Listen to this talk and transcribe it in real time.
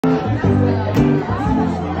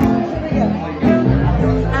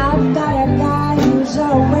I've got a guy who's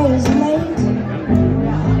always late.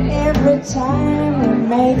 Every time we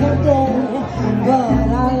make a day, but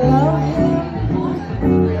I love him.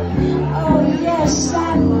 Oh yes,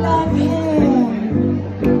 I love him.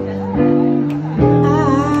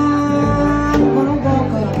 I'm gonna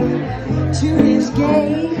walk up to his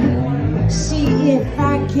gate, see if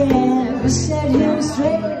I can set him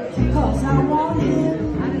straight, 'cause I want him.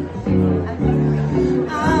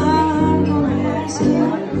 I'm gonna ask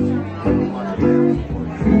him,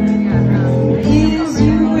 is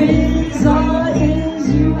you is or is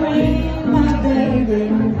you ain't my baby?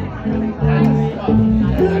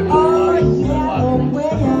 Oh yeah, the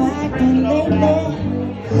way you're acting lately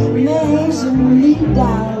makes me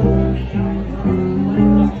doubt.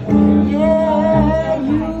 Yeah,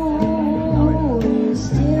 you is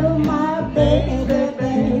still my baby,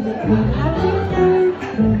 baby.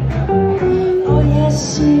 Oh yes,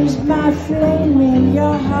 she's my flame in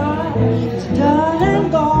your heart. It's done and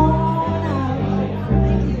gone out.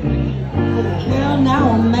 Well, now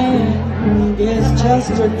a man is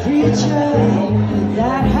just a creature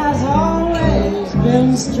that has always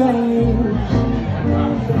been strange.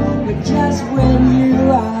 But just when you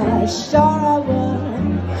are sure of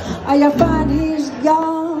one, you find he's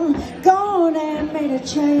gone, gone and made a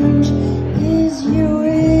change. Is you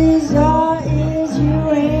is or is you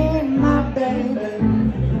ain't my baby?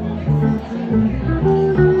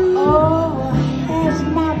 Oh, has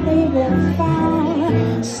my baby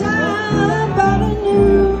found somebody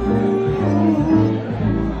new?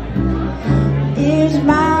 Is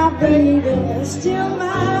my baby still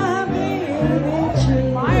my baby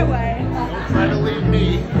true? My way. Try to leave me.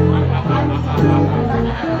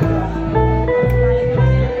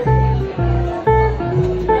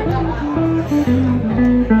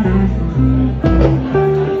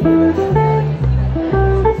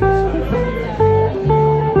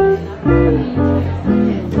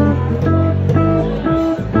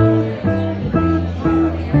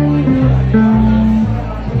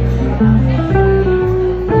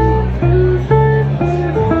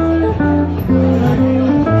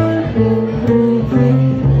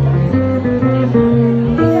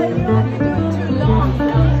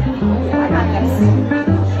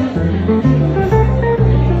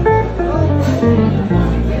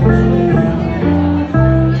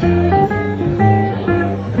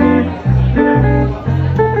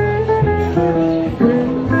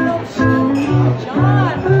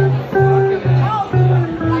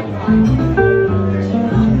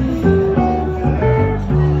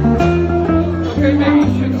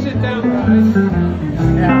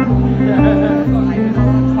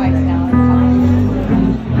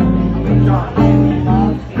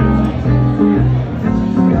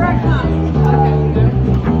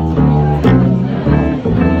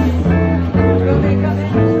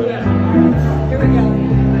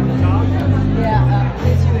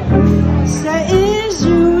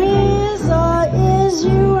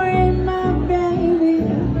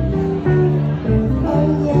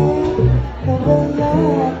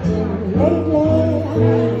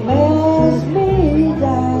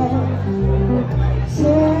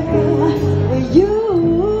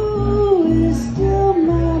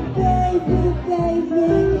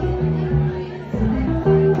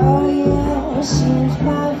 Seems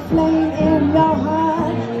my flame in your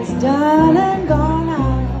heart is done and gone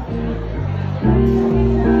out.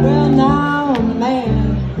 Well, now a man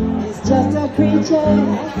is just a creature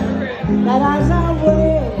that has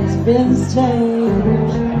always been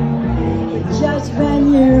strange. Just when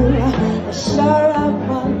you are sure of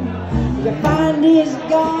one, you find he's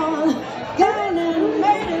gone.